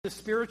the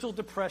spiritual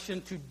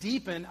depression to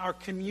deepen our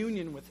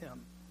communion with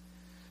him.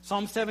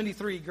 Psalm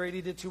 73,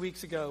 Grady did 2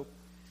 weeks ago,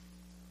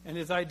 and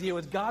his idea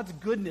was God's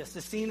goodness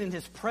is seen in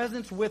his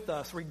presence with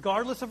us,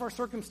 regardless of our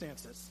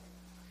circumstances.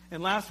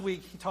 And last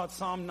week, he taught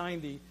Psalm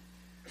 90,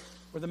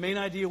 where the main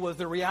idea was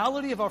the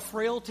reality of our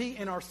frailty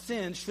and our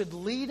sin should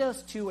lead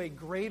us to a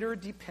greater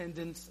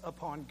dependence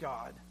upon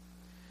God.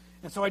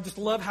 And so I just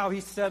love how he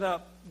set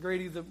up,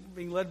 Grady,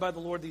 being led by the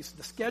Lord, the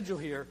schedule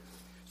here.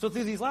 So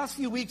through these last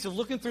few weeks of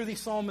looking through these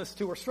psalmists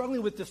who are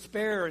struggling with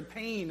despair and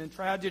pain and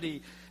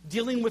tragedy,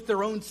 dealing with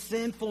their own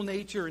sinful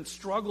nature and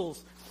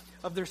struggles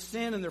of their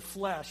sin and their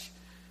flesh,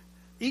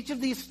 each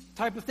of these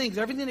type of things,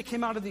 everything that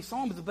came out of these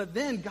psalms, but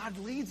then God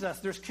leads us.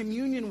 There's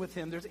communion with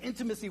him. There's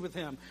intimacy with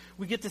him.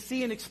 We get to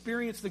see and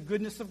experience the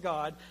goodness of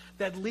God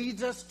that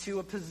leads us to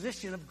a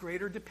position of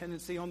greater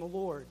dependency on the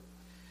Lord.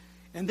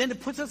 And then it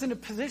puts us in a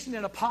position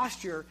and a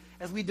posture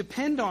as we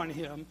depend on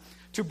him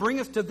to bring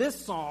us to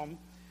this psalm,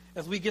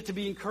 as we get to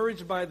be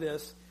encouraged by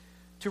this,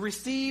 to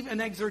receive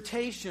an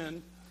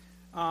exhortation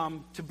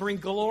to bring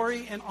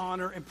glory and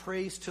honor and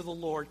praise to the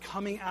Lord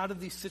coming out of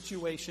these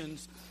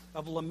situations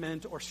of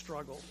lament or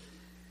struggle.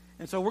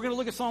 And so we're going to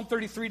look at Psalm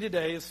 33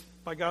 today,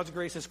 by God's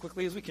grace, as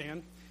quickly as we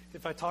can.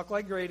 If I talk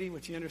like Grady,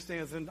 which he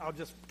understands, then I'll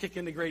just kick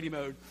into Grady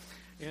mode,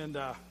 and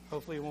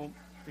hopefully it won't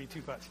be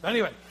too much. But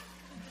anyway,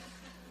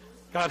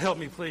 God help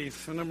me,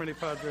 please. Nomine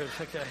Padre.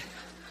 Okay.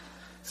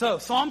 So,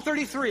 Psalm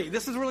 33,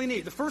 this is really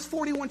neat. The first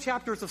 41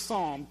 chapters of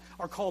Psalm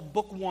are called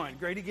Book 1.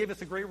 Grady gave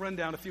us a great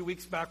rundown a few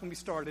weeks back when we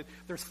started.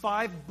 There's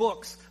 5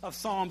 books of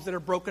Psalms that are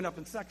broken up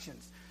in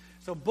sections.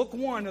 So, Book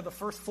 1 are the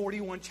first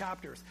 41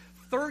 chapters.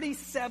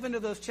 37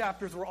 of those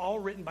chapters were all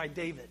written by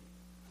David.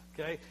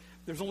 Okay?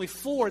 There's only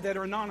 4 that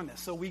are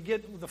anonymous. So, we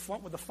get with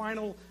the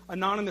final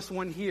anonymous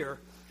one here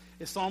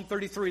is Psalm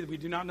 33. We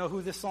do not know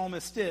who this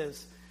psalmist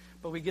is,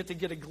 but we get to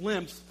get a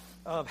glimpse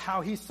of how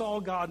he saw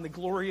God and the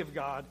glory of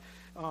God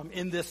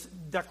in this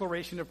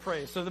declaration of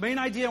praise. So the main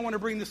idea I want to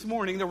bring this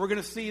morning that we're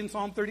going to see in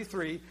Psalm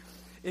 33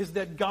 is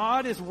that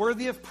God is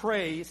worthy of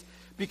praise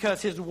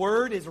because his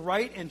word is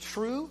right and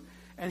true,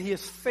 and he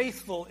is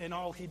faithful in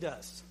all he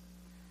does.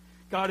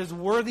 God is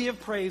worthy of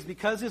praise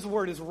because his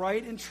word is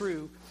right and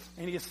true,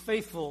 and he is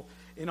faithful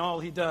in all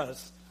he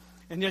does.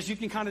 And as you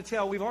can kind of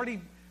tell, we've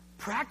already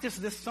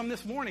practiced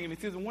this morning. I mean,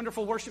 through the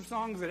wonderful worship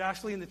songs that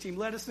Ashley and the team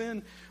led us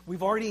in,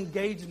 we've already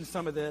engaged in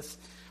some of this.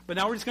 But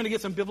now we're just going to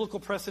get some biblical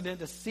precedent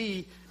to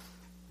see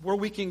where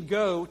we can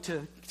go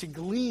to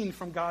glean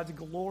from God's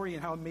glory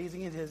and how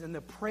amazing it is and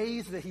the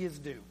praise that he is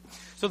due.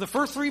 So the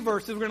first 3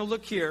 verses, we're going to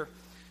look here.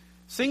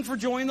 Sing for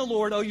joy in the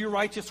Lord, O you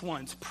righteous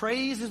ones.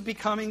 Praise is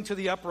becoming to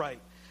the upright.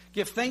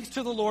 Give thanks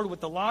to the Lord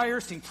with the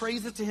lyre. Sing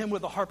praises to him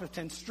with a harp of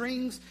 10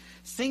 strings.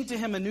 Sing to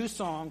him a new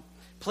song.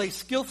 Play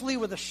skillfully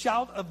with a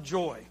shout of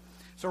joy.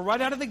 So right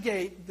out of the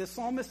gate, the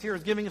psalmist here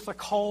is giving us a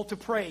call to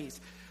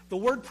praise. The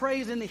word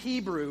praise in the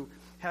Hebrew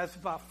has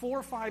about 4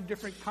 or 5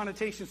 different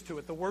connotations to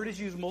it. The word is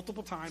used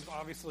multiple times,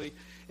 obviously,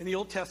 in the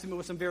Old Testament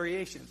with some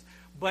variations.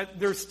 But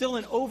there's still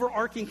an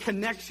overarching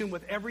connection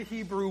with every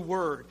Hebrew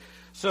word.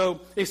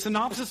 So a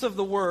synopsis of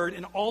the word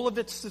in all of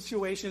its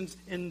situations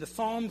in the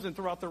Psalms and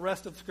throughout the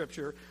rest of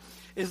Scripture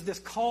is this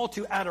call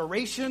to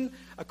adoration,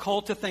 a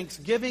call to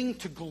thanksgiving,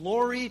 to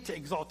glory, to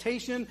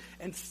exaltation,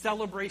 and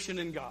celebration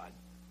in God.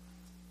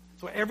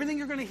 So everything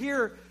you're going to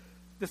hear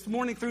this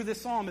morning through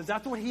this psalm is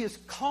that's what he is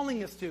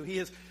calling us to. He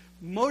is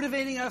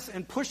motivating us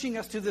and pushing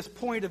us to this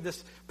point of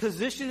this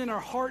position in our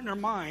heart and our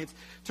minds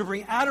to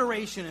bring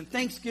adoration and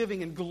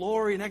thanksgiving and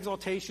glory and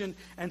exaltation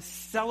and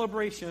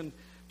celebration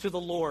to the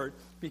Lord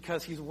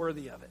because he's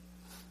worthy of it.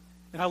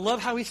 And I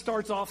love how he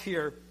starts off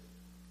here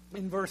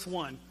in verse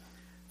 1.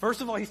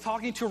 First of all, he's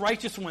talking to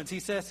righteous ones. He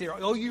says here,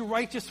 "O you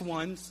righteous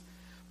ones,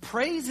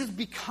 praise is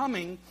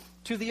becoming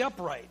to the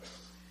upright."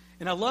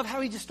 And I love how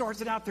he just starts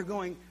it out there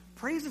going,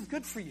 praise is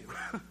good for you.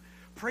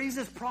 Praise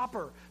is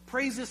proper.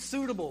 Praise is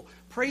suitable.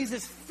 Praise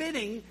is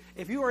fitting.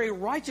 If you are a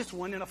righteous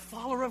one and a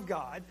follower of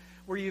God,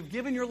 where you've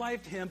given your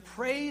life to him,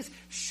 praise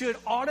should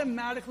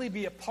automatically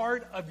be a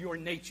part of your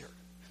nature,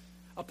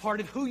 a part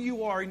of who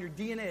you are in your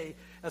DNA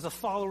as a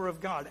follower of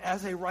God,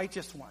 as a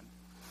righteous one.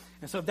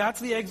 And so that's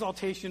the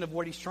exaltation of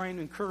what he's trying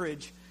to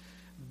encourage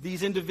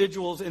these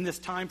individuals in this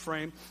time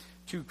frame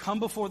to come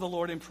before the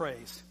Lord in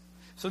praise.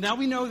 So now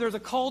we know there's a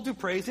call to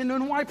praise, and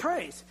then why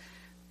praise?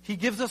 He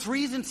gives us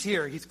reasons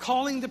here. He's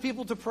calling the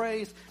people to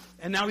praise,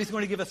 and now he's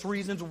going to give us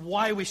reasons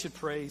why we should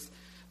praise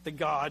the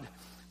God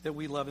that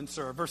we love and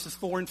serve. Verses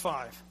 4 and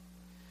 5.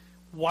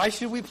 Why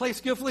should we play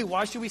skillfully?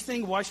 Why should we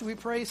sing? Why should we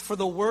praise? For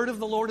the word of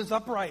the Lord is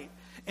upright,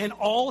 and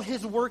all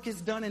his work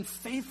is done in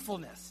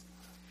faithfulness.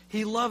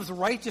 He loves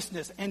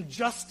righteousness and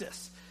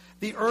justice.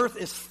 The earth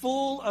is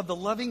full of the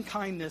loving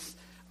kindness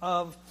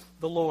of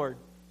the Lord.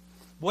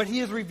 What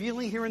he is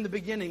revealing here in the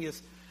beginning is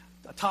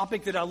a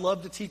topic that I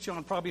love to teach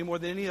on probably more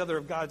than any other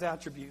of God's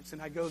attributes,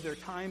 and I go there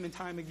time and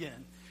time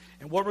again.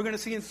 And what we're going to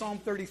see in Psalm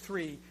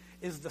 33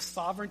 is the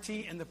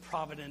sovereignty and the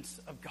providence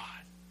of God.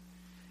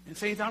 And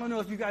saints, I don't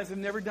know if you guys have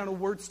never done a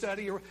word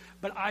study,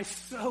 but I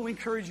so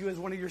encourage you as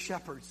one of your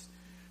shepherds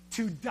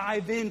to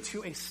dive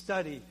into a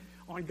study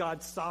on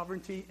God's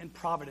sovereignty and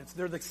providence.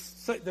 They're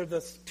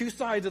the two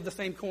sides of the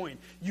same coin.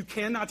 You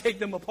cannot take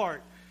them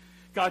apart.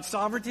 God's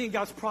sovereignty and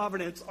God's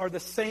providence are the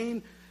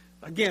same,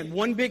 again,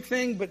 one big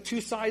thing, but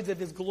two sides of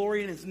his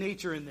glory and his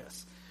nature in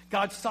this.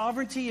 God's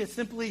sovereignty is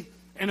simply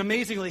and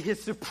amazingly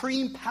his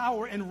supreme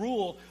power and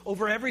rule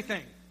over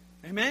everything.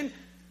 Amen?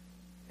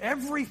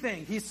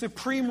 Everything. He's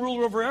supreme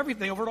ruler over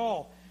everything, over it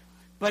all.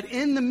 But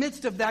in the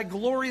midst of that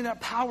glory and that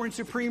power and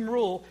supreme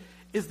rule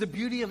is the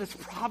beauty of his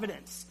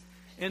providence.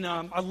 And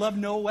I love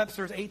Noah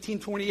Webster's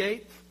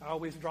 1828. I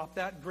always drop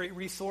that. Great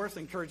resource.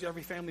 I encourage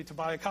every family to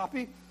buy a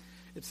copy.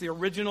 It's the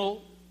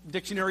original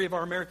dictionary of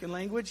our American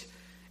language.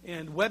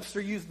 And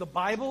Webster used the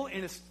Bible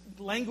and his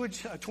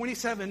language,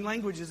 27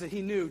 languages that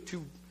he knew,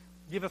 to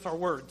give us our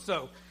word.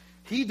 So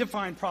he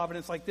defined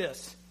providence like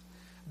this: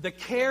 the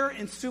care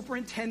and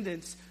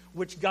superintendence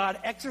which God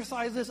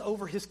exercises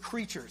over his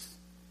creatures.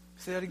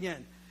 Say that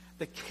again.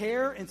 The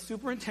care and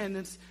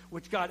superintendence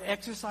which God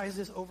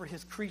exercises over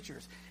his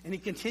creatures. And he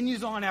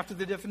continues on after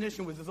the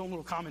definition with his own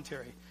little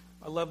commentary.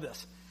 I love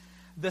this.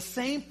 The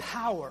same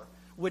power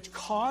which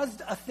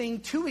caused a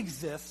thing to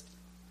exist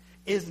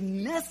is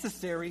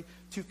necessary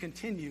to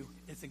continue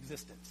its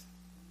existence.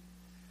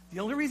 The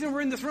only reason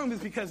we're in this room is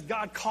because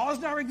God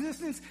caused our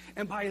existence,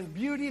 and by his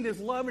beauty and his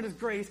love and his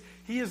grace,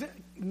 he is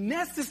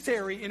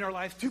necessary in our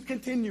lives to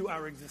continue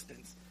our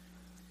existence.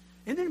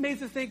 Isn't it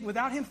amazing to think,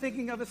 without him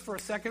thinking of us for a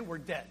second, we're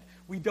dead.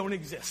 We don't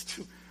exist.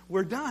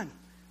 We're done.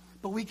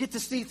 But we get to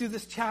see through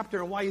this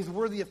chapter and why he's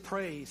worthy of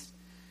praise,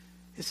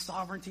 his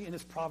sovereignty and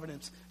his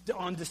providence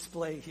on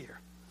display here.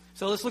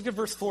 So let's look at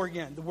verse 4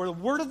 again. The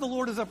word of the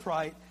Lord is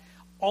upright.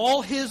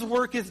 All his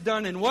work is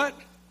done in what?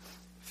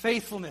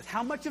 Faithfulness.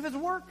 How much of his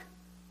work?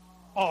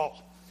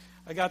 All.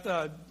 I got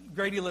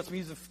Grady lets me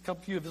use a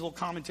few of his little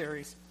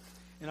commentaries,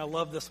 and I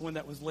love this one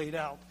that was laid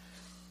out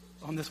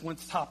on this one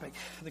topic.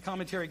 The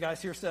commentary,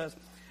 guys, here says,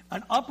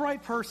 an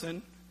upright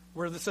person,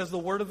 where it says the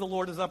word of the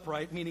Lord is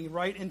upright, meaning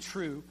right and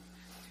true,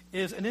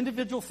 is an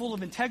individual full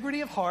of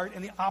integrity of heart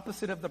and the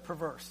opposite of the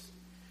perverse.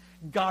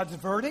 God's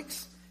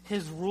verdicts,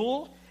 his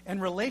rule,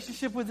 and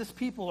relationship with his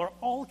people are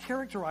all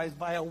characterized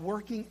by a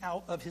working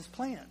out of his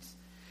plans.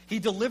 He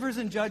delivers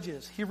and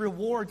judges. He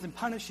rewards and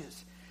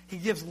punishes. He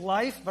gives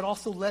life, but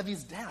also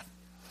levies death.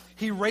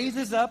 He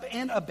raises up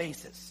and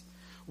abases.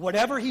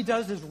 Whatever he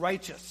does is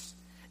righteous,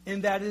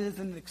 in that it is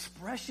an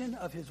expression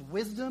of his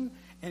wisdom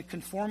and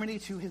conformity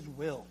to his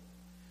will.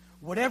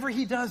 Whatever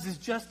he does is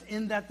just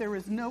in that there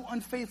is no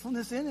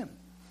unfaithfulness in him.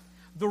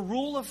 The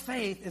rule of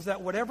faith is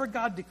that whatever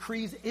God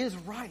decrees is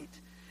right,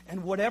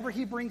 and whatever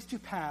he brings to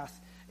pass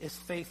is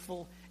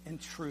faithful and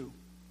true.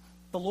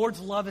 The Lord's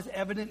love is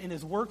evident in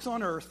his works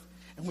on earth,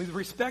 and with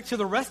respect to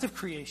the rest of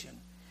creation,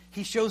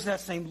 he shows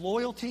that same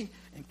loyalty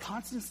and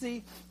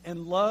constancy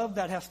and love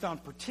that has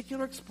found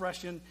particular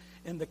expression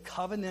in the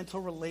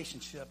covenantal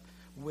relationship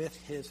with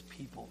his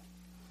people.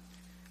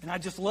 And I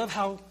just love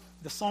how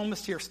the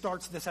psalmist here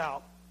starts this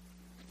out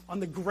on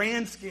the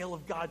grand scale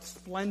of God's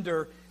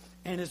splendor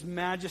and his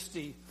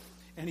majesty.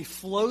 And he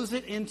flows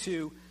it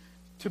into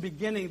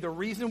beginning. The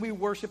reason we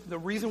worship, the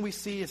reason we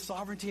see his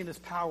sovereignty and his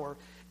power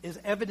is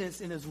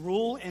evidenced in his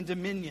rule and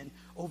dominion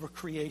over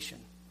creation.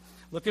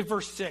 Look at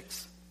verse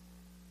 6.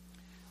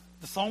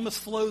 The psalmist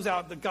flows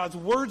out that God's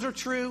words are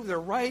true, they're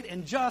right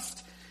and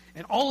just,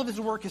 and all of his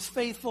work is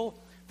faithful.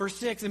 Verse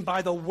 6, and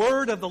by the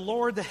word of the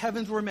Lord the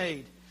heavens were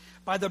made.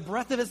 By the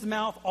breath of his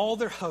mouth all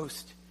their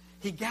host.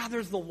 He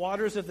gathers the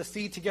waters of the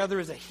sea together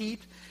as a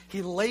heap.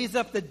 He lays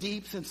up the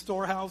deeps in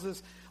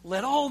storehouses.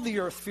 Let all the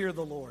earth fear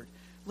the Lord.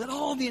 Let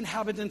all the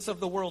inhabitants of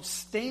the world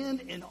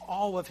stand in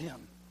awe of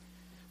him.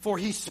 For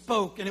he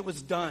spoke and it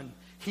was done.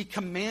 He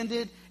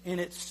commanded and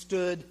it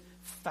stood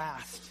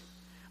fast.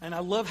 And I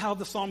love how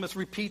the psalmist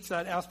repeats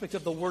that aspect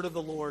of the word of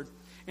the Lord.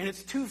 And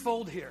it's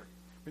twofold here.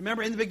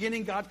 Remember, in the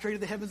beginning, God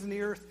created the heavens and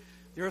the earth.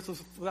 The earth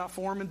was without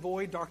form and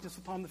void, darkness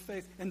upon the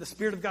face. And the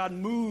Spirit of God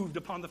moved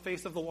upon the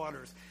face of the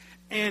waters.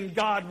 And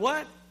God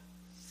what?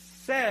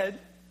 Said,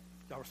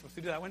 y'all were supposed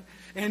to do that one.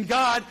 And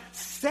God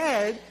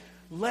said,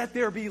 let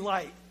there be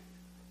light.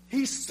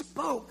 He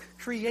spoke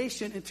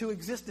creation into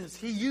existence.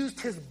 He used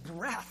his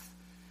breath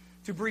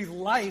to breathe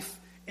life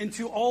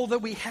into all that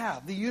we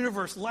have, the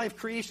universe, life,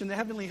 creation, the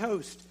heavenly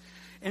host.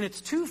 And it's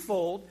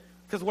twofold,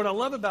 because what I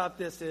love about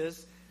this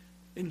is,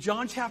 in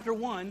John chapter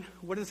 1,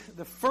 what is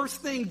the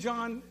first thing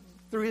John,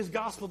 through his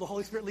gospel, the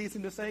Holy Spirit leads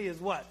him to say is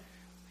what?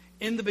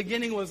 In the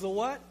beginning was the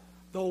what?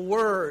 The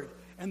Word.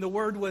 And the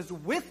Word was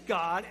with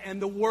God,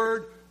 and the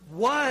Word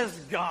was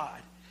God.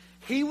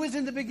 He was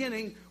in the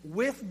beginning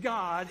with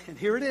God, and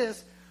here it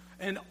is,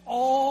 and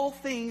all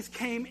things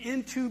came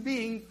into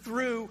being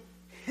through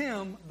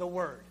him, the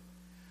Word.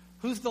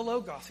 Who's the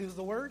Logos? Who's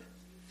the Word?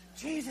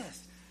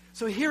 Jesus.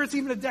 So here it's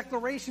even a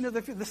declaration of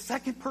the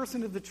second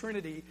person of the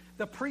Trinity.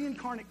 The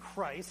pre-incarnate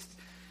Christ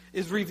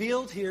is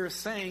revealed here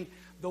saying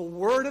the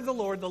Word of the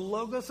Lord, the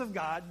Logos of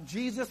God,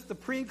 Jesus, the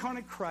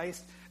pre-incarnate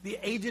Christ, the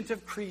agent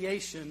of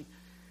creation,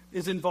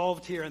 is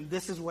involved here, and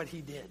this is what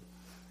he did.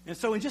 And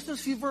so in just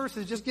those few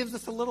verses, it just gives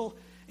us a little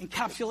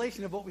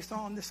encapsulation of what we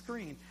saw on the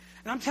screen.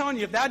 And I'm telling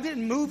you, if that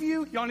didn't move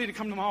you, y'all need to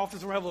come to my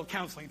office and we'll have a little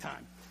counseling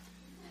time.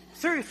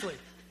 Seriously.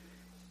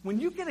 When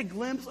you get a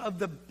glimpse of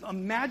the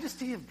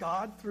majesty of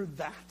God through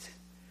that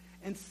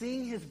and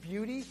seeing his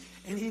beauty,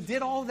 and he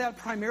did all of that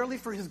primarily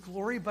for his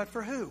glory, but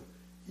for who?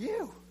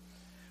 You.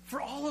 For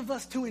all of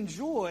us to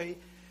enjoy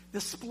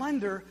the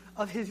splendor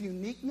of his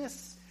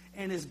uniqueness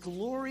and his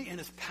glory and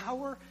his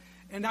power.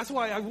 And that's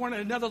why I wanted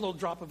another little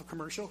drop of a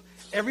commercial.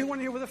 Everyone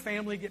here with a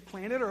family, get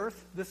Planet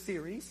Earth, the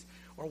series,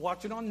 or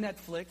watch it on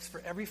Netflix.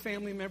 For every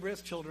family member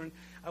has children.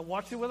 I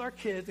watched it with our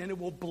kids, and it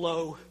will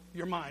blow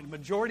your mind.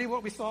 Majority of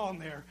what we saw in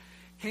there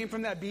came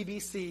from that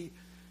BBC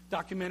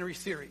documentary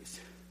series.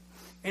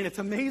 And it's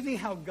amazing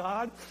how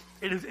God,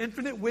 in his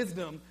infinite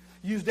wisdom,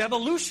 used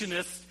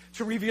evolutionists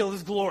to reveal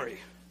his glory.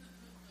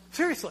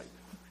 Seriously.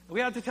 We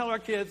have to tell our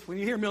kids, when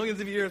you hear millions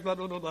of years, blah,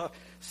 blah, blah, blah,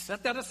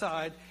 set that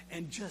aside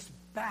and just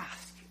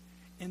bask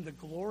in the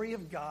glory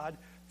of God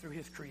through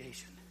his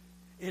creation.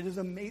 It is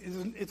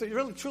amazing. It's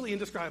really, truly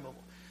indescribable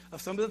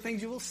of some of the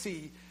things you will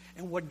see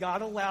and what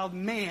God allowed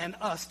man,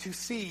 us, to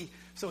see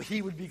so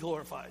he would be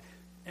glorified.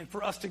 And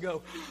for us to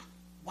go,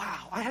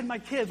 wow. I had my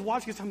kids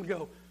watching this and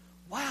go,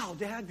 wow,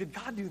 Dad, did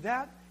God do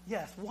that?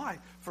 Yes. Why?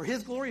 For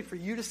his glory, for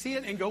you to see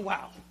it and go,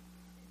 wow.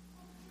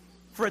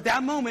 For at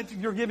that moment,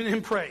 you're giving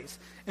him praise.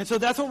 And so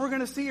that's what we're going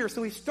to see here. So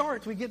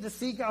we get to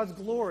see God's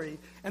glory.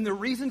 And the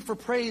reason for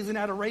praise and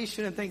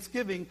adoration and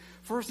thanksgiving,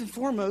 first and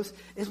foremost,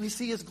 is we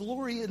see his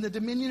glory in the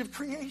dominion of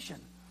creation.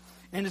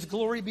 And his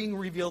glory being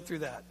revealed through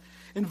that.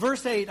 In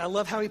verse 8, I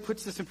love how he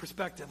puts this in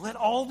perspective. Let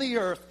all the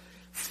earth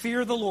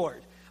fear the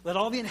Lord. Let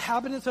all the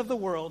inhabitants of the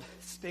world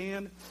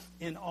stand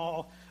in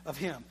awe of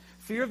him.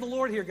 Fear of the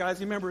Lord here, guys,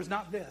 remember, is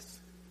not this.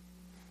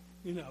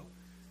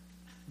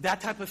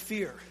 That type of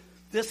fear.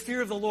 This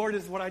fear of the Lord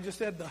is what I just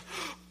said.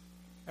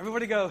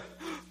 Everybody go.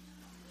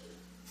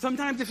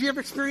 Sometimes if you ever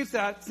experience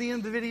that,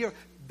 seeing the video,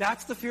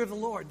 that's the fear of the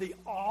Lord. The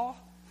awe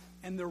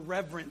and the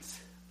reverence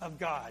of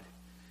God.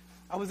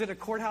 I was at a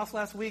courthouse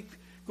last week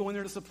going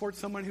there to support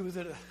someone who was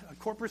at a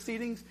court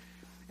proceedings.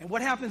 And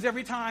what happens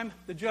every time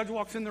the judge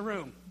walks in the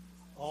room?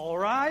 All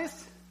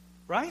rise,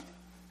 right?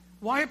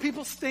 Why are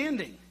people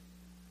standing?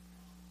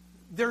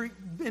 They're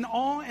in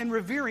awe and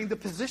revering the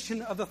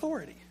position of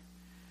authority.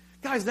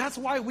 Guys, that's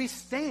why we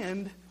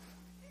stand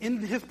in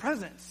his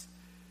presence.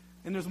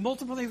 And there's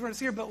multiple things we're going to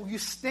see here, but you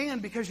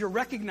stand because you're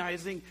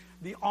recognizing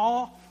the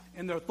awe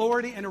and the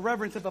authority and the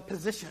reverence of a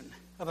position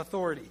of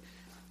authority.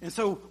 And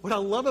so what I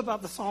love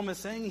about the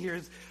psalmist saying here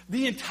is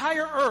the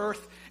entire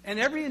earth and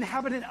every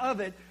inhabitant of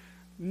it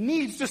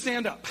needs to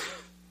stand up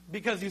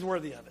because he's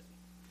worthy of it.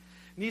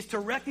 Needs to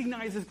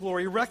recognize his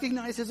glory,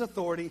 recognize his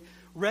authority,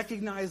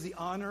 recognize the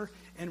honor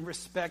and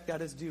respect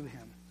that is due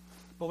him.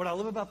 But what I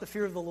love about the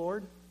fear of the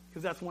Lord,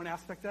 because that's one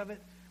aspect of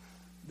it,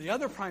 the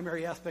other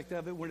primary aspect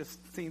of it, when it's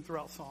seen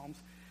throughout Psalms,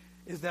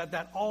 is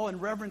that awe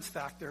and reverence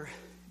factor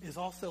is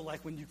also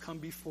like when you come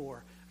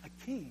before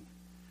a king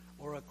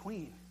or a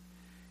queen.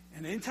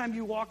 And anytime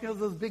you walk into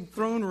those big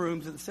throne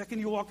rooms, and the second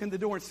you walk in the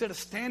door, instead of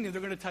standing,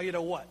 they're going to tell you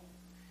to what?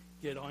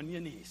 Get on your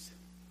knees.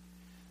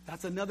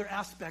 That's another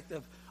aspect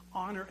of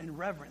honor and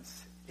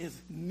reverence, is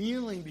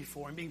kneeling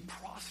before and being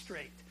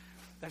prostrate.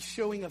 That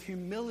showing of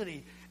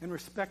humility and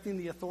respecting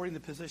the authority and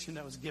the position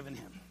that was given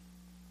him.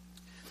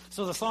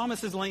 So the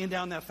psalmist is laying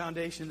down that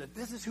foundation that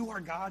this is who our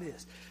God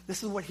is.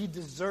 This is what he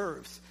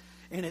deserves.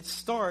 And it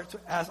starts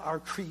as our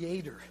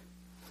creator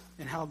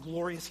and how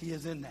glorious he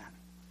is in that.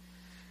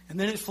 And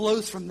then it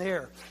flows from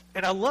there.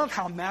 And I love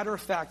how matter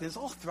of fact it is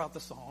all throughout the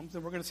Psalms,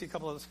 and we're going to see a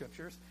couple other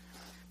scriptures,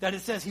 that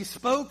it says he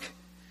spoke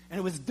and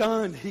it was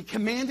done. He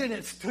commanded and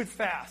it stood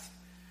fast.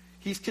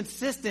 He's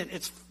consistent.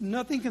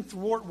 Nothing can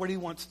thwart what he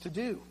wants to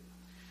do.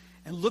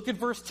 And look at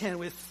verse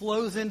 10. It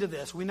flows into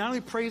this. We not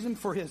only praise him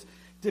for his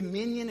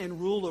dominion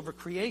and rule over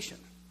creation,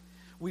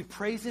 we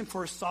praise him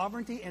for his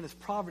sovereignty and his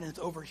providence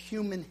over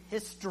human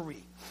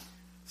history.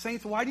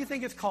 Saints, why do you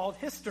think it's called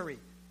history?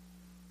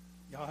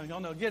 Y'all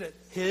know, get it.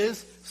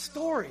 His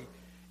story.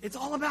 It's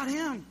all about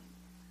him.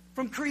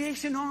 From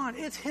creation on,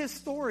 it's his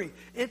story.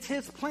 It's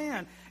his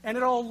plan. And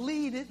it all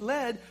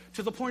led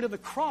to the point of the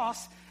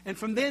cross, and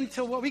from then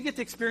till what we get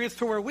to experience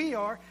to where we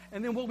are,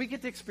 and then what we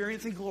get to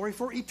experience in glory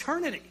for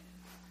eternity.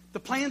 The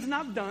plan's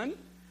not done.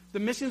 The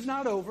mission's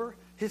not over.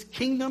 His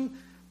kingdom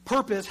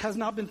purpose has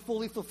not been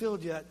fully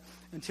fulfilled yet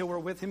until we're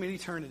with him in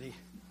eternity.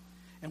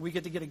 And we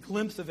get to get a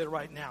glimpse of it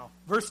right now.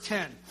 Verse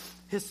 10,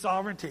 his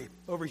sovereignty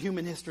over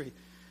human history.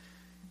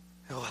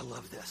 Oh, I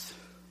love this.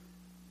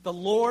 The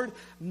Lord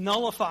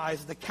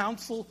nullifies the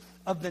counsel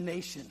of the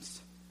nations.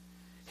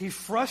 He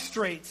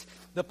frustrates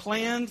the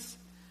plans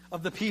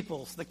of the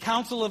peoples. The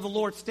counsel of the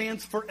Lord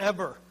stands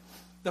forever.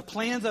 The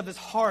plans of his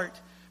heart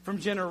from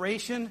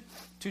generation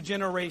to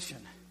generation.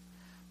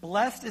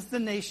 Blessed is the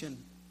nation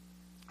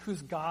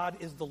whose God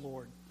is the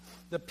Lord,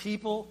 the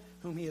people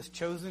whom he has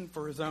chosen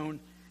for his own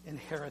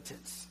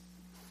inheritance.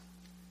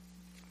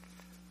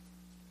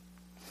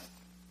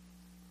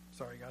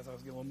 Sorry, guys, I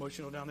was getting a little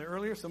emotional down there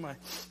earlier, so my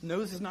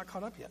nose is not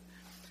caught up yet.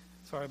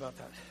 Sorry about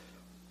that.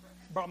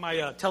 Brought my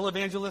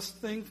televangelist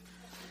thing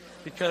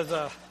because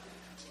a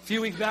few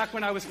weeks back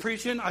when I was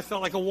preaching, I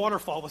felt like a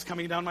waterfall was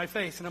coming down my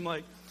face. And I'm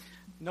like,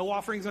 no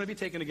offering's going to be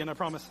taken again, I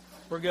promise.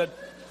 We're good.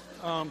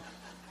 All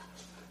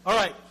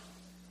right.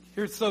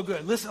 Here's so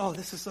good. Listen,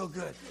 this is so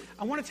good.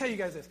 I want to tell you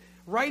guys this.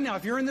 Right now,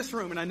 if you're in this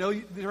room, and I know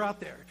you're out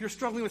there, if you're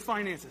struggling with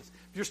finances,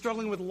 if you're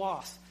struggling with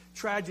loss,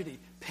 tragedy,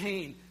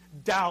 pain,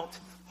 doubt,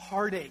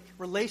 heartache,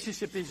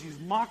 relationship issues,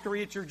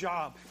 mockery at your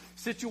job,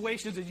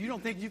 situations that you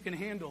don't think you can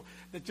handle,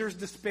 that there's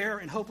despair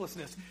and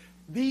hopelessness,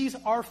 these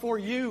are for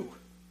you.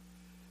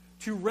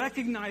 To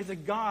recognize a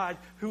God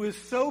who is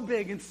so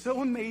big and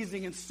so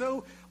amazing and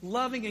so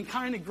loving and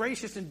kind and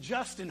gracious and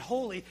just and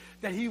holy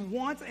that he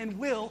wants and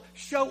will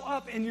show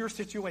up in your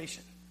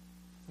situation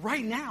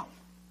right now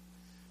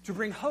to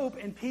bring hope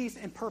and peace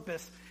and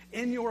purpose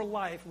in your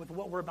life with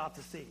what we're about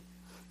to see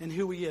and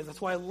who he is.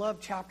 That's why I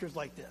love chapters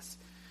like this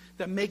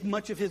that make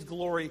much of his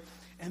glory.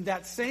 And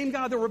that same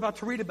God that we're about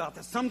to read about,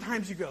 that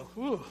sometimes you go,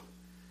 ooh,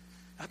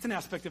 that's an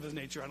aspect of his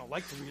nature I don't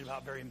like to read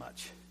about very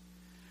much.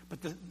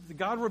 But the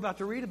God we're about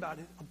to read about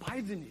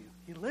abides in you.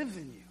 He lives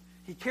in you.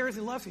 He cares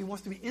and loves you. He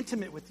wants to be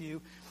intimate with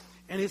you.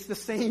 And it's the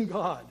same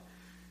God.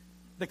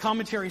 The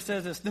commentary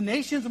says this: the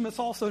nations must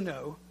also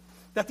know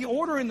that the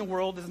order in the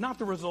world is not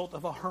the result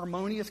of a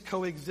harmonious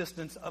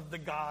coexistence of the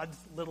gods,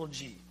 little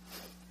g.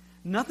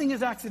 Nothing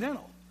is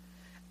accidental.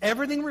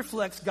 Everything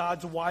reflects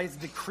God's wise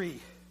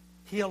decree.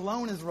 He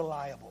alone is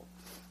reliable.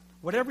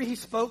 Whatever he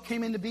spoke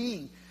came into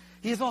being.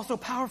 He is also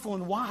powerful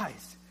and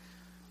wise.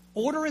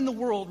 Order in the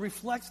world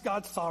reflects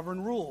God's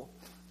sovereign rule.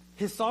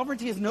 His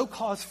sovereignty is no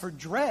cause for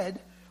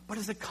dread, but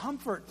is a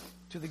comfort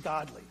to the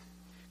godly.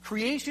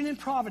 Creation and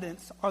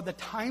providence are the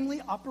timely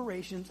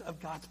operations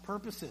of God's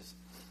purposes.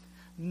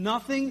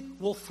 Nothing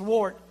will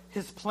thwart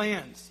his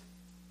plans.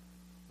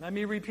 Let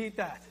me repeat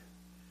that.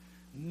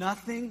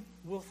 Nothing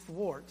will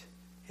thwart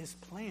his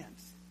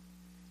plans.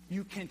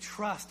 You can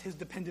trust his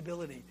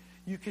dependability.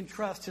 You can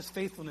trust his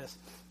faithfulness.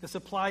 This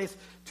applies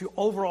to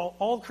overall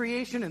all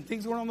creation and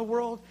things going on in the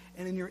world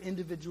and in your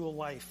individual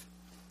life.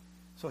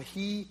 So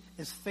he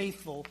is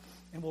faithful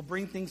and will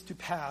bring things to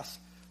pass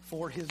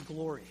for his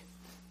glory.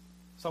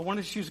 So I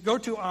want to go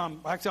to,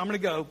 actually I'm going to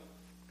go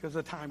because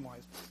of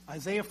time-wise.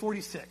 Isaiah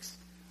 46.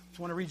 Just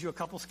want to read you a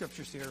couple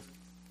scriptures here.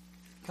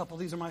 A couple of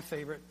these are my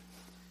favorite.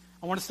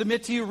 I want to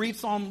submit to you, read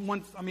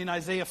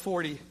Isaiah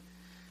 40.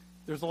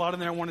 There's a lot in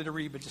there I wanted to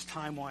read, but just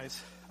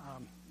time-wise,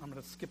 I'm going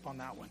to skip on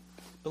that one.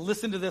 But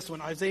listen to this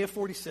one, Isaiah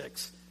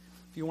 46,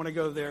 if you want to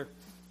go there,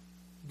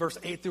 verse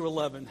 8 through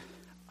 11.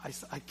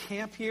 I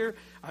camp here.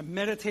 I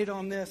meditate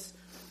on this.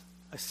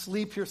 I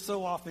sleep here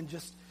so often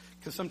just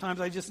because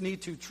sometimes I just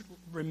need to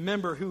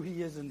remember who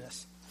he is in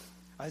this.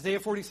 Isaiah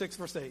 46,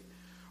 verse 8.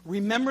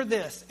 Remember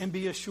this and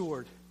be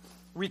assured.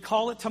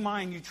 Recall it to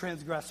mind, you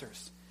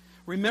transgressors.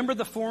 Remember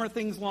the former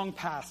things long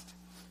past.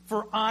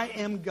 For I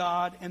am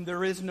God and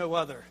there is no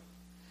other.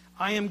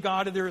 I am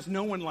God and there is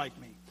no one like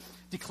me.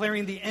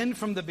 Declaring the end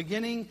from the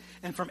beginning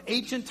and from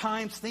ancient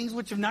times, things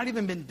which have not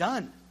even been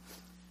done.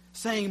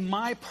 Saying,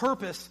 my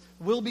purpose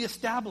will be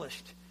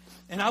established,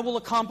 and I will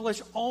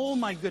accomplish all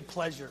my good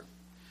pleasure.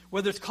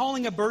 Whether it's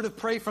calling a bird of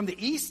prey from the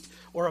east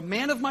or a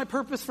man of my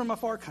purpose from a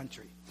far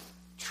country.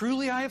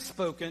 Truly I have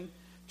spoken,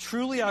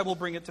 truly I will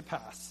bring it to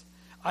pass.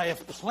 I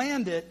have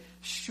planned it,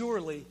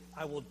 surely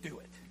I will do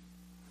it.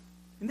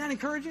 Isn't that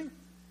encouraging?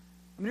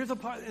 I mean,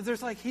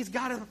 there's like, he's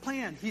got a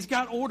plan. He's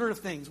got order of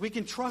things. We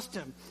can trust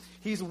him.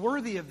 He's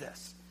worthy of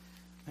this.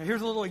 Now,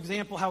 here's a little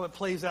example how it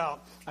plays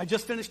out. I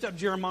just finished up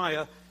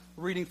Jeremiah,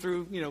 reading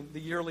through, the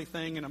yearly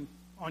thing, and I'm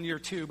on year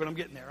 2, but I'm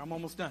getting there. I'm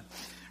almost done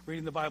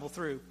reading the Bible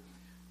through.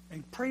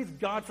 And praise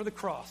God for the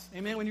cross.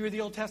 Amen, when you read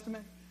the Old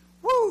Testament.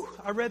 Woo!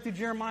 I read through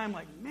Jeremiah. I'm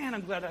like, man,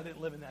 I'm glad I didn't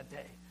live in that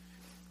day.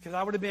 Because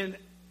I would have been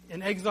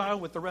in exile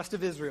with the rest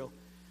of Israel.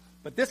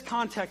 But this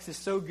context is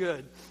so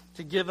good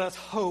to give us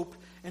hope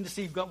and to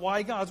see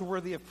why God's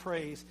worthy of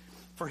praise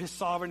for his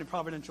sovereign and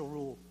providential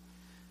rule.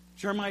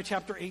 Jeremiah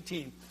chapter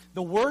 18.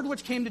 The word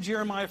which came to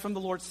Jeremiah from the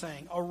Lord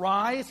saying,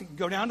 arise,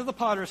 go down to the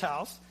potter's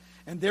house,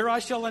 and there I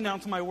shall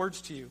announce my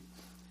words to you.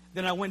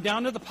 Then I went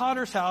down to the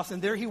potter's house,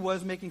 and there he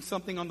was making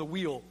something on the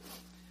wheel.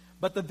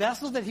 But the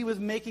vessel that he was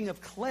making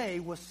of clay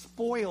was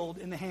spoiled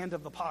in the hand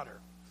of the potter.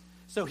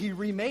 So he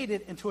remade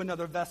it into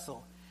another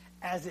vessel,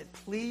 as it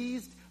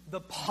pleased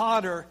the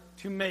potter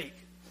to make.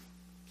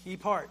 Key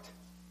part.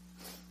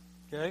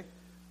 Okay?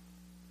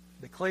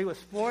 The clay was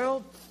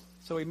spoiled,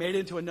 so he made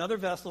it into another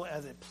vessel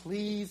as it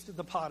pleased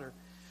the potter.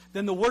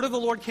 Then the word of the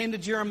Lord came to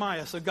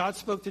Jeremiah. So God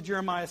spoke to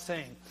Jeremiah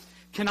saying,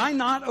 can I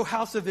not, O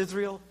house of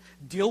Israel,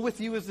 deal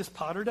with you as this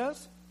potter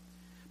does?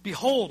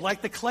 Behold,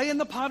 like the clay in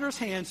the potter's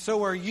hand,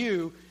 so are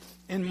you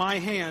in my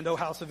hand, O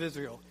house of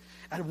Israel.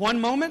 At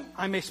one moment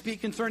I may speak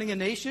concerning a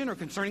nation or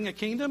concerning a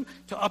kingdom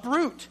to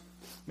uproot,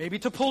 maybe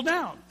to pull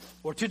down,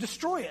 or to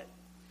destroy it.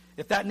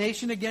 If that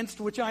nation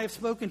against which I have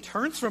spoken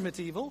turns from its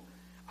evil,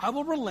 I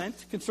will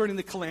relent concerning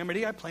the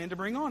calamity I plan to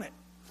bring on it.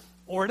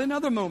 Or at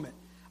another moment,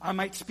 I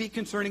might speak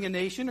concerning a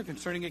nation or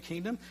concerning a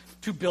kingdom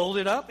to build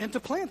it up and to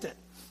plant it.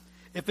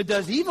 If it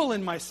does evil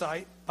in my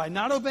sight by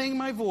not obeying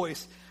my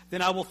voice,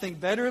 then I will think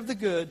better of the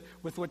good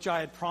with which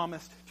I had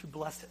promised to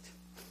bless it.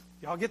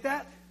 Y'all get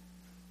that?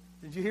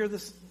 Did you hear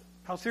this?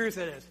 How serious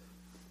that is?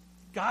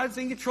 God's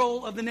in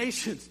control of the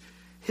nations.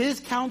 His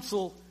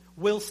counsel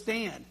will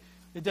stand.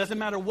 It doesn't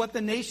matter what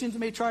the nations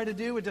may try to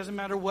do. It doesn't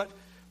matter what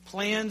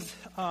plans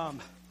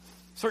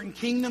certain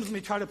kingdoms may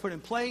try to put in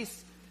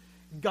place.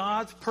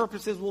 God's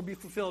purposes will be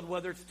fulfilled,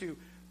 whether it's to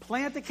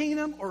plant the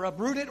kingdom or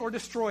uproot it or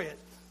destroy it.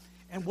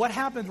 And what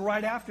happens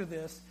right after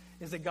this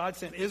is that God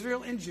sent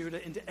Israel and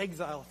Judah into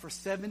exile for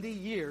 70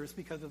 years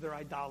because of their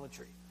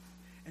idolatry.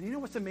 And you know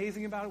what's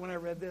amazing about it when I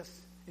read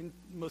this? And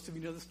most of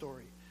you know the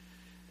story.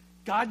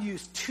 God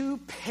used two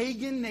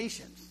pagan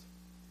nations,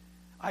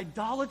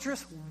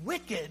 idolatrous,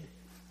 wicked,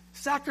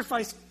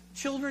 sacrifice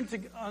children to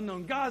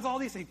unknown gods, all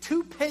these things,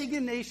 two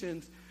pagan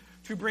nations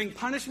to bring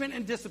punishment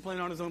and discipline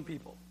on his own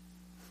people.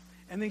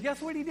 And then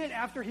guess what he did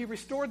after he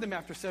restored them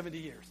after 70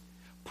 years?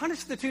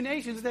 Punished the two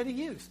nations that he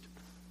used.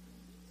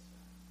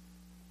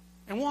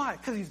 And why?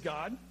 Because he's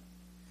God.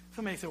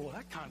 Somebody said, well,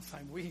 that kind of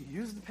time he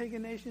used the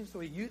pagan nations, so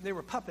they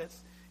were puppets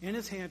in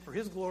his hand for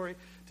his glory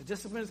to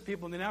discipline his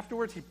people. And then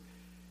afterwards,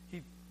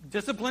 he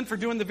disciplined for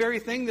doing the very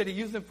thing that he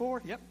used them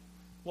for. Yep.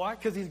 Why?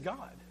 Because he's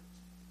God.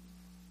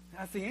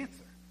 That's the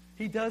answer.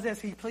 He does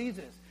as he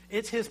pleases.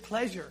 It's his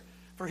pleasure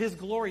for his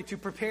glory to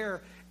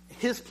prepare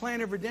his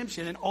plan of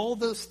redemption. And all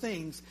those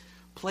things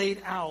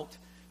played out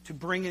to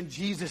bring in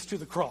Jesus to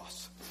the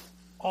cross.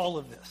 All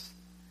of this.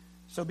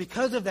 So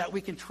because of that,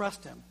 we can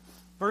trust him.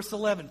 Verse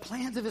 11,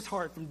 plans of his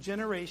heart from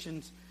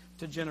generations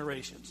to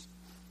generations.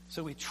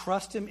 So we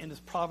trust him in his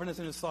providence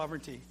and his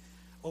sovereignty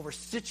over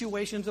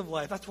situations of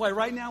life. That's why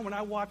right now when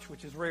I watch,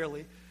 which is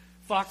rarely,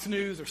 Fox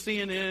News or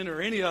CNN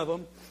or any of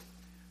them,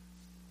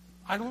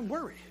 I don't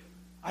worry.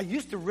 I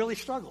used to really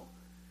struggle.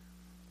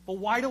 But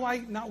why do I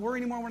not worry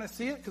anymore when I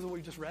see it? Because of what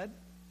we just read.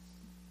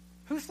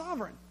 Who's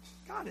sovereign?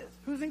 God is.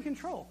 Who's in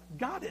control?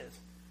 God is.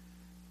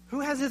 Who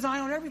has his eye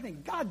on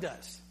everything? God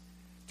does.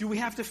 Do we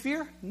have to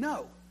fear?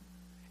 No.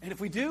 And if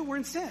we do, we're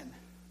in sin.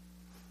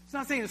 It's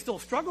not saying it's still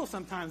a struggle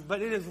sometimes,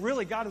 but it is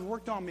really, God has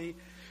worked on me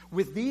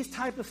with these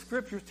type of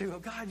scriptures to go,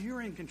 God,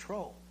 you're in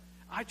control.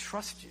 I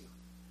trust you.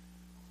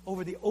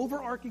 Over the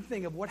overarching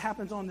thing of what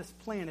happens on this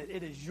planet,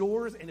 it is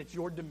yours and it's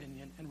your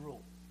dominion and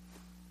rule.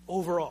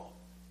 Overall.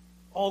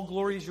 All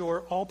glory is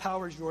yours. All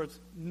power is yours.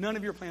 None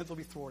of your plans will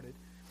be thwarted.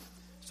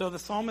 So the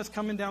psalmist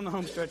coming down the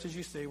home stretch, as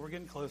you see. We're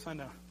getting close, I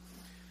know.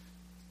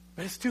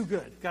 But it's too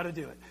good. Got to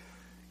do it.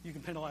 You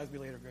can penalize me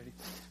later, Grady.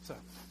 So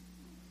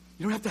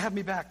you don't have to have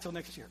me back till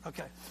next year.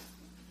 Okay.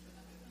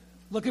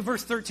 Look at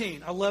verse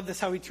 13. I love this,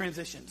 how he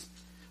transitions.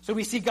 So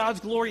we see God's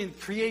glory in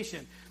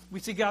creation. We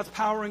see God's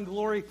power and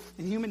glory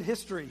in human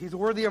history. He's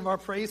worthy of our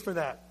praise for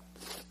that.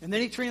 And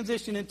then he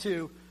transitioned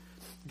into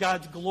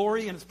God's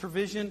glory and his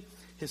provision,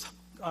 his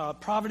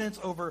providence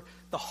over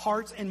the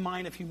hearts and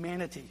mind of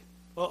humanity.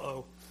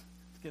 Uh-oh.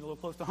 Let's get a little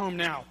close to home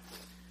now.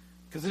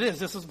 Because it is.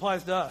 This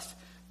applies to us.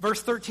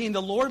 Verse 13,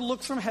 the Lord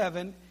looks from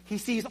heaven. He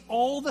sees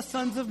all the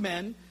sons of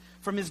men.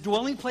 From his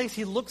dwelling place,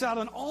 he looks out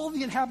on all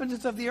the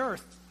inhabitants of the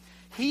earth.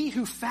 He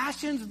who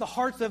fashions the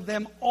hearts of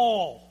them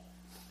all.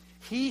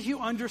 He who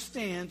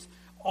understands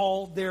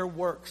all their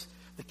works.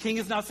 The king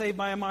is not saved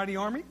by a mighty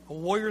army. A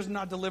warrior is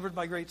not delivered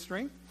by great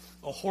strength.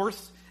 A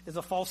horse is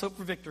a false hope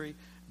for victory,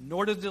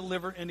 nor does it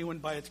deliver anyone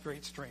by its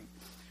great strength.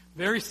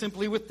 Very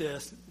simply with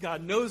this,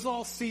 God knows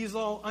all, sees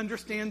all,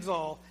 understands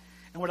all.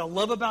 And what I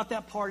love about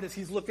that part is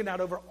he's looking out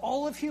over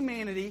all of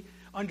humanity,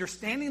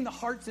 understanding the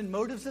hearts and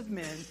motives of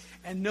men,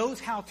 and knows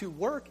how to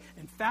work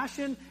and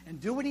fashion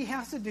and do what he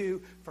has to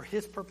do for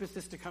his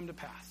purposes to come to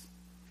pass.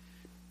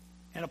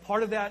 And a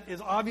part of that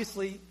is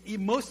obviously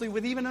mostly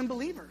with even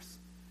unbelievers,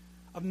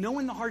 of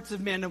knowing the hearts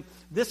of men.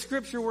 This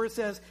scripture where it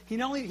says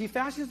he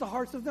fashions the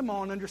hearts of them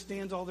all and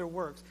understands all their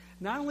works.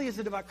 Not only is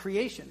it about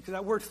creation, because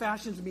that word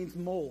fashions means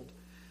mold.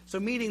 So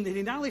meaning that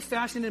he not only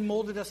fashioned and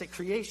molded us at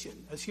creation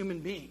as human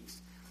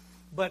beings,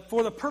 but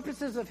for the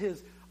purposes of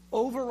his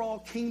overall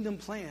kingdom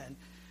plan.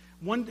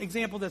 One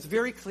example that's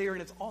very clear,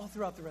 and it's all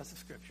throughout the rest of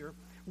Scripture.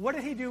 What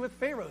did he do with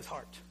Pharaoh's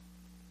heart?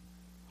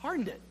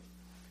 Hardened it.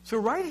 So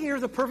right here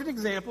is a perfect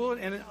example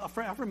and an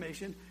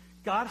affirmation.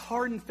 God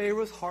hardened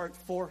Pharaoh's heart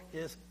for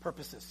his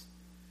purposes.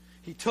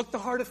 He took the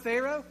heart of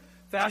Pharaoh,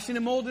 fashioned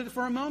and molded it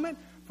for a moment,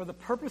 for the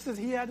purposes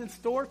he had in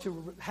store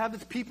to have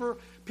his people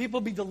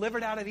be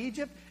delivered out of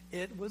Egypt.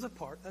 It was a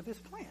part of his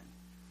plan.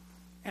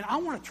 And I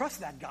want to trust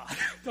that God.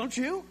 Don't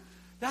you?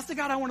 That's the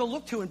God I want to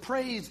look to and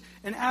praise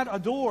and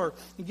adore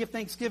and give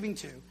thanksgiving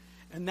to.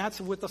 And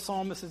that's what the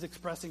psalmist is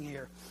expressing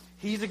here.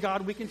 He's a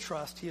God we can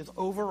trust. He is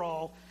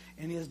overall,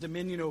 and he has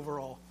dominion over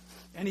all.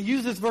 And he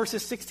uses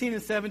verses 16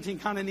 and 17,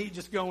 kind of neat,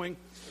 just going,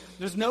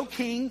 there's no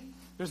king,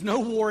 there's no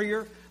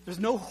warrior, there's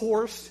no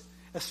horse,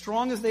 as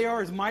strong as they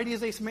are, as mighty as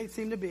they may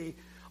seem to be.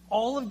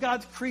 All of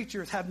God's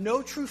creatures have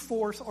no true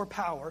force or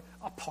power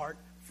apart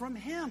from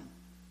him.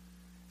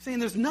 Saying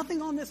there's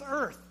nothing on this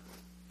earth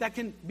that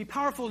can be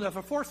powerful enough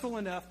or forceful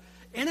enough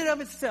in and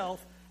of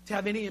itself to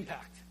have any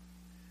impact.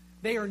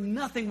 They are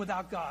nothing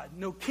without God.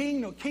 No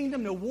king, no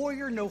kingdom, no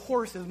warrior, no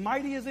horse, as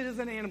mighty as it is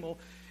an animal,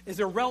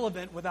 is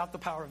irrelevant without the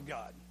power of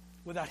God,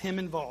 without him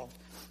involved,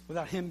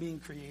 without him being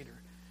creator.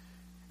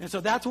 And so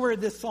that's where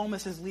this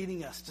psalmist is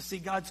leading us, to see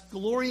God's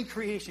glory in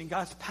creation,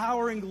 God's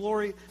power and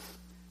glory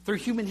through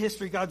human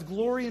history, God's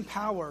glory and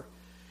power,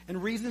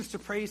 and reasons to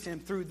praise him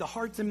through the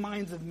hearts and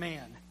minds of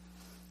man.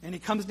 And he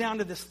comes down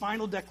to this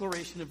final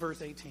declaration of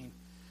verse 18.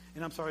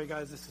 And I'm sorry,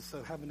 guys, this is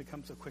so having to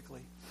come so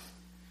quickly.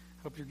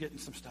 Hope you're getting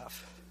some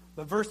stuff.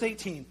 But verse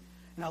 18,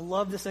 and I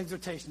love this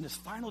exhortation, this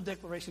final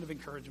declaration of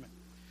encouragement.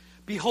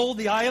 Behold,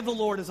 the eye of the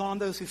Lord is on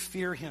those who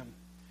fear him,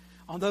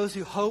 on those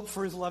who hope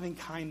for his loving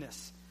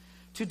kindness,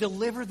 to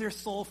deliver their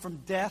soul from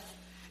death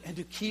and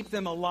to keep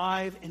them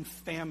alive in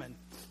famine.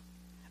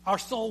 Our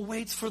soul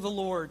waits for the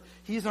Lord.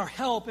 He is our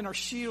help and our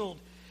shield.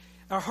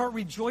 Our heart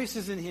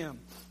rejoices in him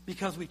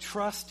because we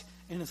trust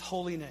in his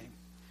holy name.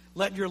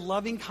 Let your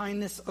loving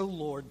kindness, O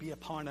Lord, be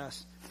upon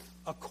us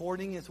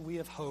according as we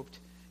have hoped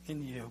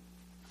in you.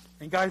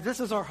 And guys,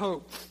 this is our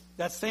hope.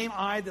 That same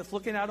eye that's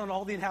looking out on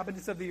all the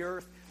inhabitants of the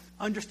earth,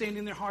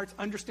 understanding their hearts,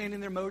 understanding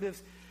their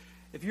motives.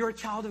 If you're a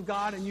child of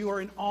God and you are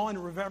in awe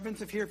and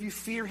reverence of him, if you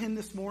fear him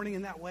this morning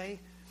in that way,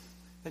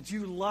 that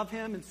you love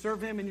him and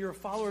serve him and you're a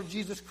follower of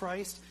Jesus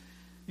Christ,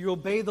 you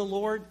obey the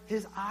Lord,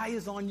 his eye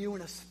is on you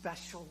in a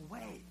special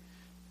way.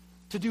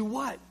 To do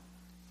what?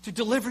 To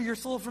deliver your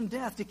soul from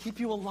death, to keep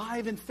you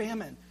alive in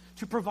famine,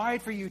 to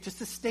provide for you, to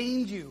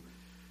sustain you,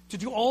 to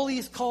do all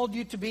he's called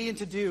you to be and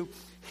to do.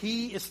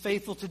 He is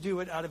faithful to do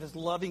it out of his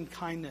loving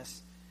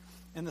kindness.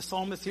 And the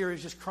psalmist here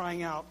is just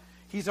crying out,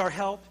 he's our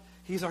help,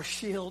 he's our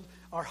shield,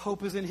 our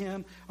hope is in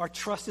him, our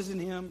trust is in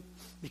him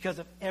because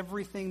of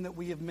everything that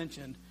we have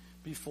mentioned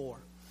before.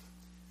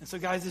 And so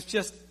guys, it's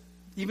just,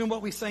 even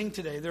what we sang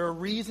today, there are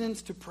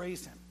reasons to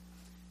praise him.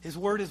 His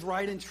word is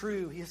right and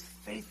true. He is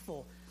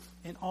faithful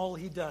in all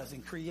he does,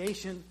 in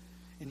creation,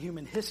 in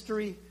human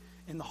history,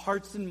 in the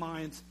hearts and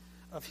minds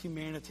of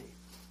humanity.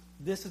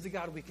 This is the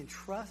God we can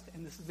trust,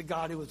 and this is the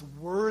God who is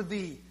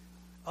worthy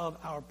of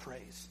our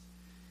praise.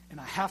 And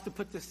I have to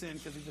put this in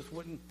because it just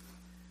wouldn't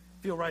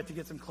feel right to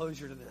get some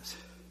closure to this.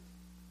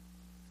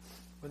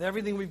 With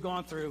everything we've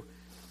gone through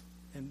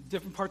in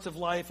different parts of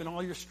life and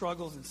all your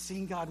struggles and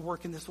seeing God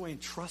work in this way and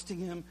trusting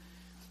him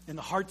in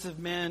the hearts of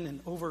men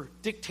and over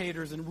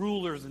dictators and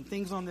rulers and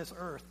things on this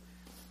earth,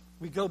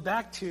 we go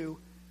back to,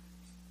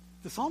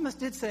 the psalmist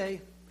did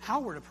say how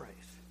we're to praise.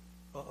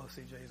 Uh-oh,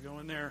 CJ is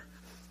going there.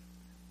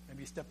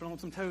 Maybe he's stepping on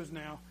some toes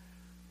now.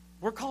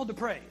 We're called to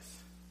praise.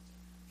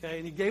 Okay,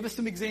 and he gave us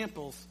some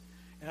examples.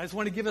 And I just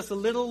want to give us a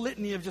little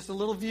litany of just a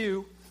little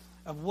view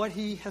of what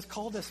he has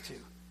called us to.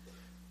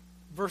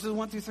 Verses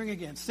 1 through 3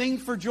 again. Sing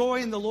for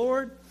joy in the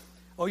Lord,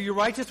 O you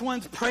righteous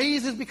ones.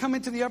 Praise is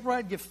becoming to the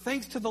upright. Give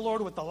thanks to the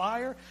Lord with the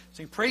lyre.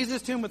 Sing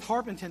praises to him with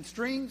harp and 10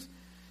 strings.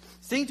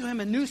 Sing to him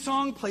a new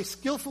song. Play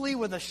skillfully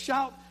with a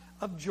shout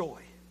of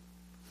joy.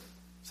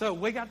 So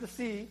we got to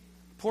see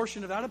a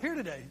portion of that up here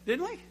today,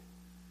 didn't we?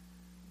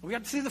 We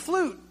got to see the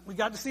flute. We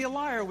got to see a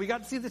lyre. We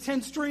got to see the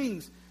 10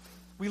 strings.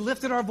 We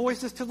lifted our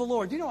voices to the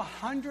Lord. Do you know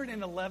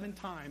 111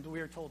 times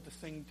we are told to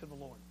sing to the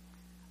Lord?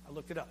 I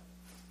looked it up.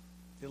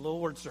 Did a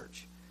little word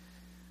search.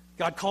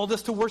 God called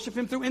us to worship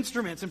him through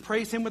instruments and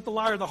praise him with the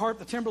lyre, the harp,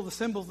 the timbrel, the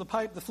cymbals, the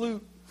pipe, the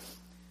flute.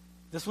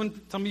 This one,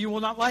 some of you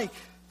will not like.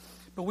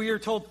 But we are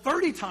told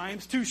 30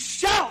 times to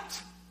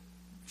shout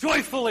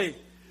joyfully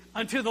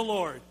unto the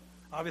Lord.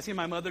 Obviously,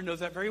 my mother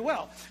knows that very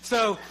well.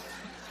 So,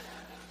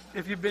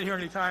 if you've been here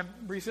any time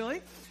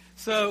recently.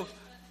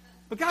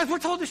 But guys, we're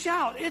told to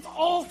shout. It's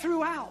all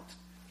throughout.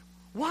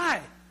 Why?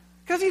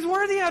 Because he's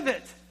worthy of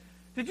it.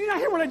 Did you not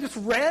hear what I just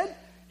read?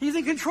 He's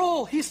in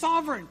control. He's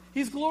sovereign.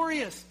 He's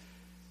glorious.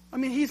 I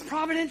mean, he's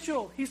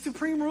providential. He's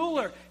supreme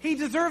ruler. He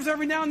deserves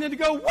every now and then to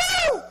go,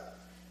 woo!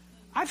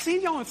 I've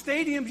seen y'all in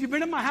stadiums. You've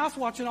been in my house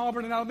watching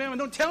Auburn and Alabama.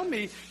 Don't tell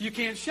me you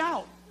can't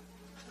shout.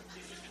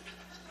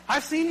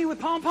 I've seen you with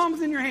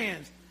pom-poms in your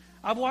hands.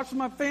 I've watched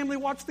my family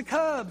watch the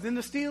Cubs and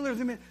the Steelers.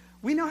 I mean,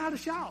 we know how to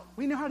shout.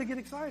 We know how to get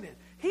excited.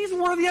 He's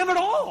worthy of it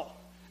all.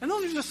 And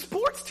those are just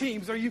sports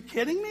teams. Are you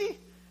kidding me?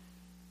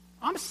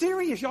 I'm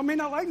serious. Y'all may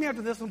not like me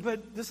after this one,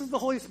 but this is the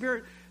Holy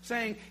Spirit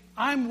saying,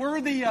 I'm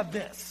worthy of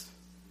this.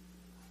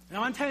 And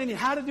I'm telling you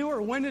how to do it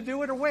or when to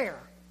do it or where.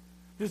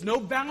 There's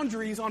no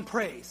boundaries on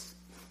praise.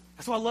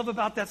 That's what I love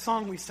about that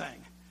song we sang.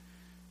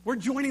 We're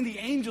joining the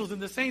angels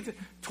and the saints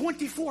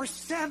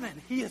 24/7.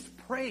 He is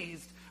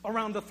praised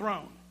around the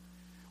throne.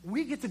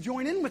 We get to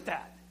join in with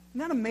that. Isn't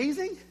that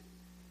amazing?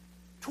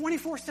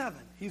 24/7.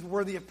 He's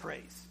worthy of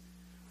praise.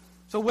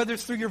 So whether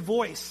it's through your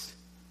voice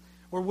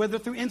or whether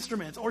through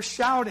instruments or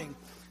shouting,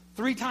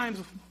 3 times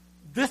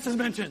this is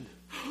mentioned.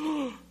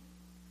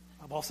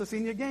 I've also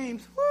seen you at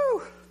games.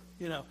 Woo!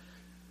 You know,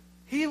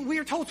 we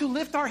are told to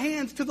lift our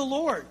hands to the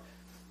Lord.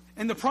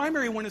 And the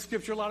primary one in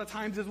Scripture a lot of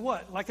times is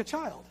what? Like a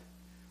child.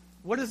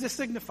 What does this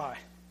signify?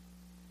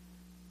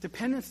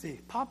 Dependency.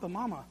 Papa,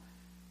 mama,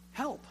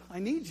 help. I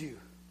need you.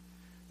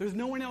 There's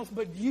no one else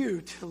but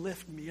you to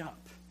lift me up.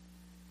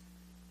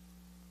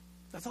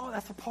 That's all.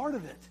 That's a part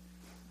of it.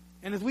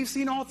 And as we've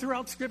seen all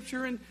throughout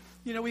Scripture, and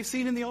we've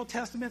seen in the Old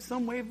Testament,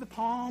 some wave the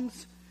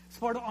palms. It's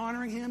part of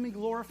honoring him and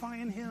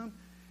glorifying him.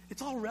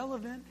 It's all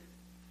relevant.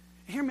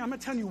 Hear me, I'm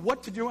not telling you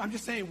what to do. I'm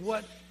just saying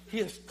what he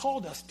has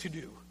called us to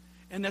do.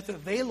 and that's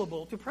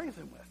available to praise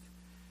him with.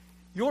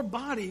 Your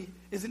body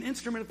is an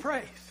instrument of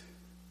praise.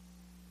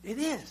 It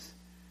is.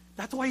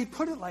 That's why he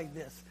put it like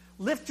this.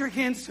 Lift your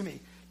hands to me.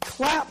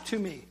 Clap to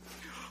me.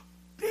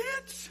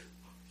 Dance.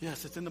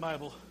 Yes, it's in the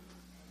Bible.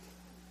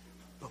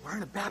 But we're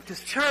in a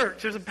Baptist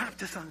church. There's a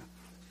Baptist on it.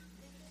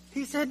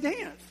 He said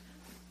dance.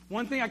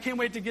 One thing I can't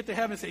wait to get to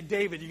heaven and say,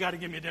 David, you got to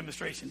give me a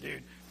demonstration,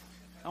 dude.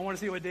 I want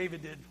to see what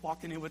David did,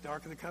 walking in with the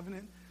Ark of the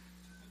Covenant.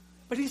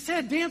 But he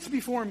said, dance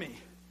before me.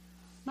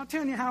 I'm not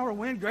telling you how or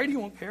when. Grady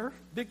won't care.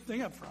 Big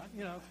thing up front,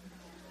 you know.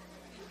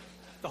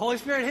 The Holy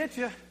Spirit hits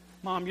you.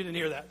 Mom, you didn't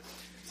hear that.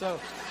 So,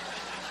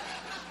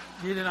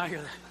 you did not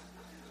hear that.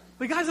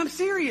 But guys, I'm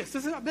serious.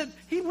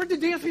 We're to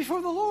dance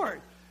before the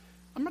Lord.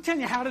 I'm not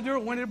telling you how to do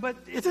it, when it, but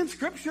it's in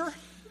Scripture.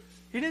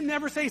 He didn't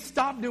ever say,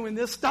 stop doing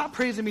this, stop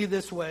praising me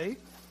this way.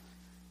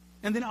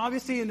 And then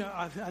obviously,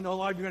 I know a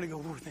lot of you are going to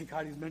go, oh, thank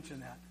God he's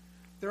mentioned that.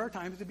 There are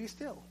times to be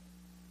still.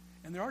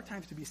 And there are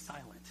times to be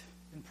silent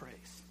in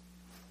praise.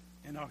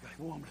 And I'm like,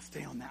 well, I'm going to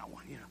stay on that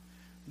one, you know.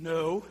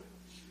 No.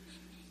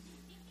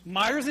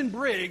 Myers and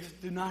Briggs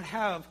do not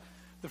have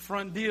the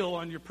front deal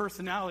on your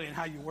personality and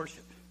how you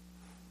worship.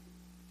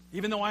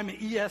 Even though I'm an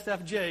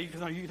ESFJ,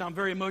 because I'm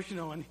very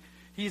emotional, and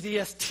he's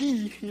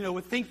EST, you know,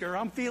 with thinker.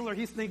 I'm feeler,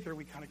 he's thinker.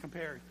 We kind of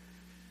compared.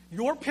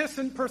 Your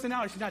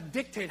personality should not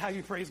dictate how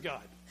you praise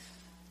God.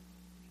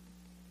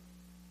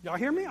 Y'all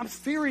hear me? I'm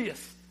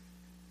serious.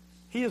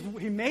 He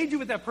made you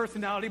with that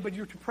personality, but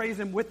you're to praise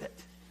him with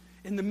it,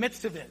 in the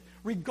midst of it,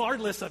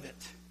 regardless of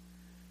it.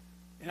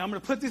 And I'm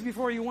going to put this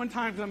before you one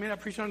time because I may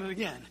not preach on it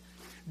again.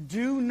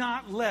 Do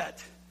not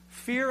let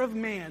fear of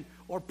man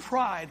or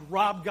pride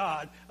rob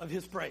God of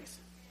his praise.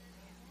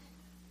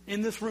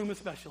 In this room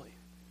especially.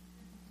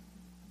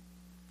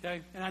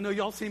 Okay? And I know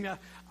y'all see me.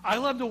 I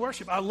love to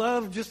worship.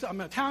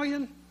 I'm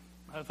Italian.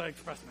 As I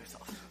express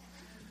myself.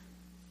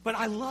 But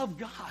I love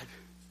God.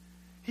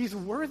 He's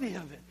worthy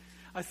of it.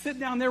 I sit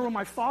down there where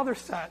my father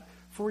sat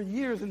for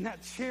years in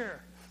that chair.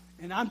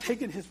 And I'm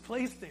taking his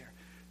place there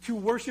to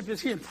worship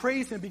his and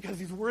praise him because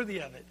he's worthy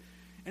of it.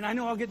 And I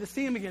know I'll get to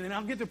see him again. And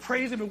I'll get to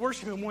praise him and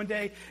worship him one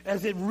day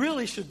as it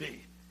really should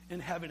be in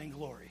heaven and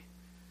glory.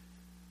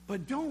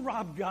 But don't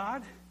rob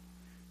God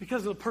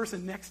because of the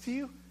person next to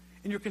you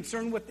and you're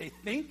concerned what they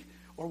think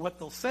or what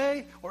they'll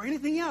say or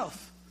anything else.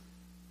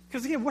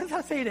 Because again, what does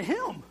that say to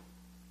him?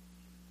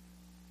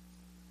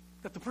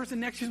 That the person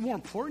next to you is more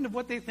important of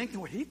what they think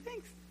than what he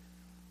thinks?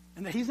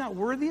 And that he's not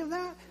worthy of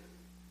that?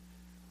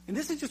 And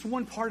this is just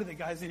one part of it,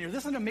 guys, in here.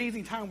 This is an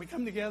amazing time. We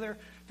come together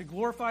to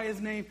glorify his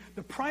name.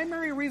 The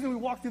primary reason we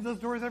walk through those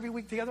doors every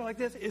week together like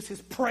this is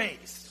his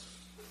praise.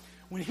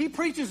 When he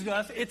preaches to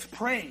us, it's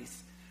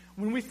praise.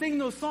 When we sing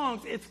those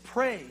songs, it's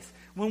praise.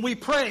 When we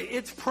pray,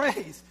 it's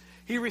praise.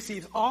 He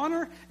receives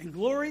honor and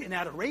glory and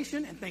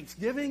adoration and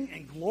thanksgiving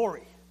and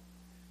glory.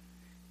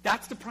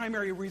 That's the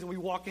primary reason we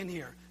walk in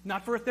here.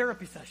 Not for a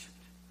therapy session.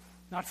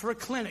 Not for a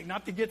clinic.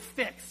 Not to get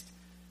fixed.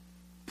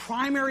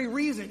 Primary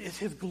reason is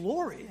his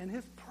glory and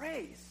his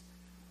praise.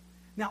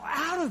 Now,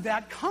 out of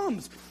that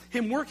comes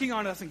him working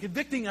on us and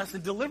convicting us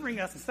and delivering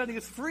us and setting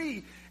us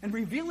free and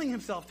revealing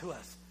himself to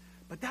us.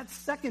 But that's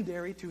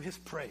secondary to his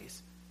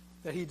praise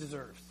that he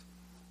deserves.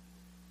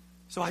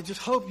 So I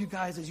just hope you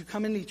guys, as you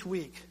come in each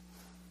week,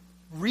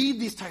 read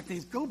these type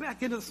things. Go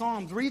back into the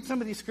Psalms. Read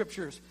some of these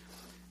scriptures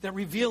that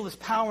reveal his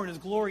power and his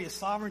glory, his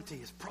sovereignty,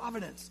 his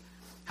providence,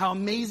 how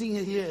amazing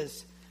he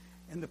is,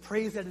 and the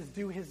praise that is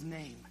due his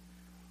name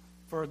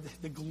for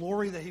the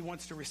glory that he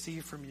wants to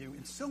receive from you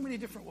in so many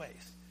different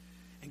ways.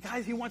 And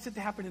guys, he wants it to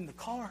happen in the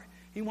car.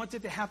 He wants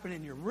it to happen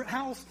in your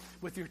house,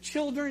 with your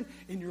children,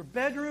 in your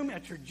bedroom,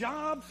 at your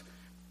jobs,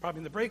 probably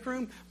in the break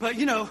room. But,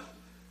 you know,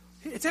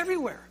 it's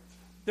everywhere.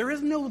 There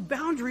is no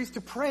boundaries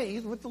to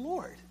praise with the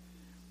Lord.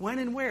 When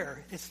and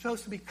where. It's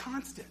supposed to be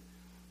constant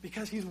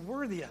because he's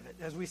worthy of it,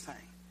 as we sang.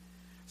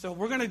 So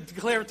we're going to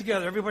declare it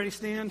together. Everybody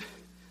stand.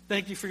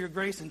 Thank you for your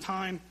grace and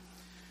time.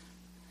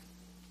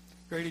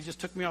 Grady just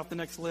took me off the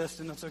next list,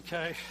 and that's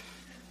okay.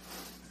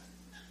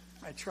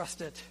 I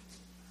trust it.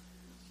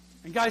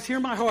 And guys, hear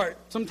my heart.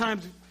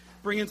 Sometimes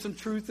bringing some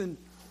truth and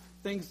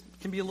things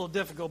can be a little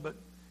difficult, but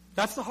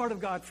that's the heart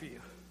of God for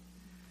you.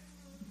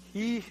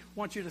 He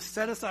wants you to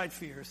set aside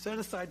fear, set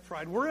aside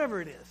pride,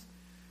 wherever it is,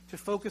 to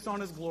focus on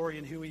his glory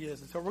and who he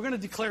is. And so we're going to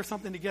declare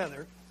something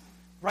together,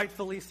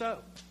 rightfully so.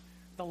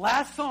 The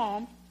last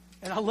psalm,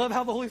 and I love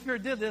how the Holy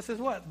Spirit did this, is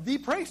what? The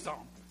praise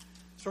psalm.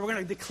 So we're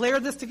going to declare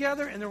this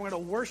together, and then we're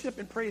going to worship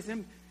and praise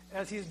him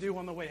as he's due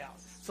on the way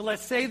out. So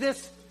let's say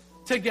this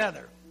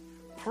together.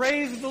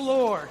 Praise the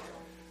Lord.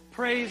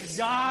 Praise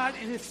God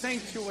in his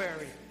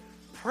sanctuary.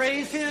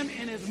 Praise him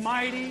in his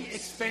mighty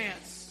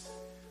expanse.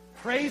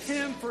 Praise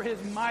him for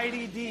his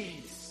mighty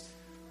deeds.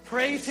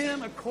 Praise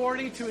him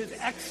according to his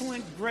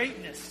excellent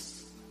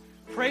greatness.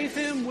 Praise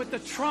him with the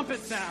trumpet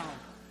sound.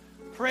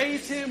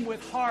 Praise him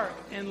with harp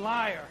and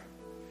lyre.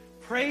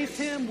 Praise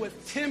him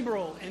with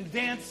timbrel and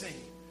dancing.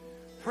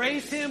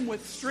 Praise him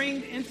with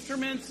stringed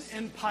instruments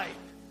and pipe.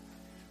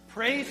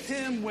 Praise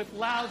him with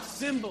loud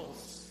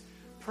cymbals.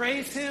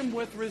 Praise him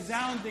with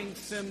resounding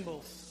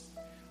cymbals.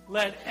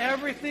 Let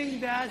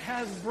everything that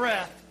has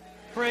breath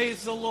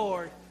praise the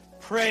Lord.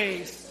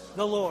 Praise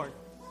the Lord.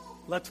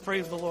 Let's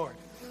praise the Lord.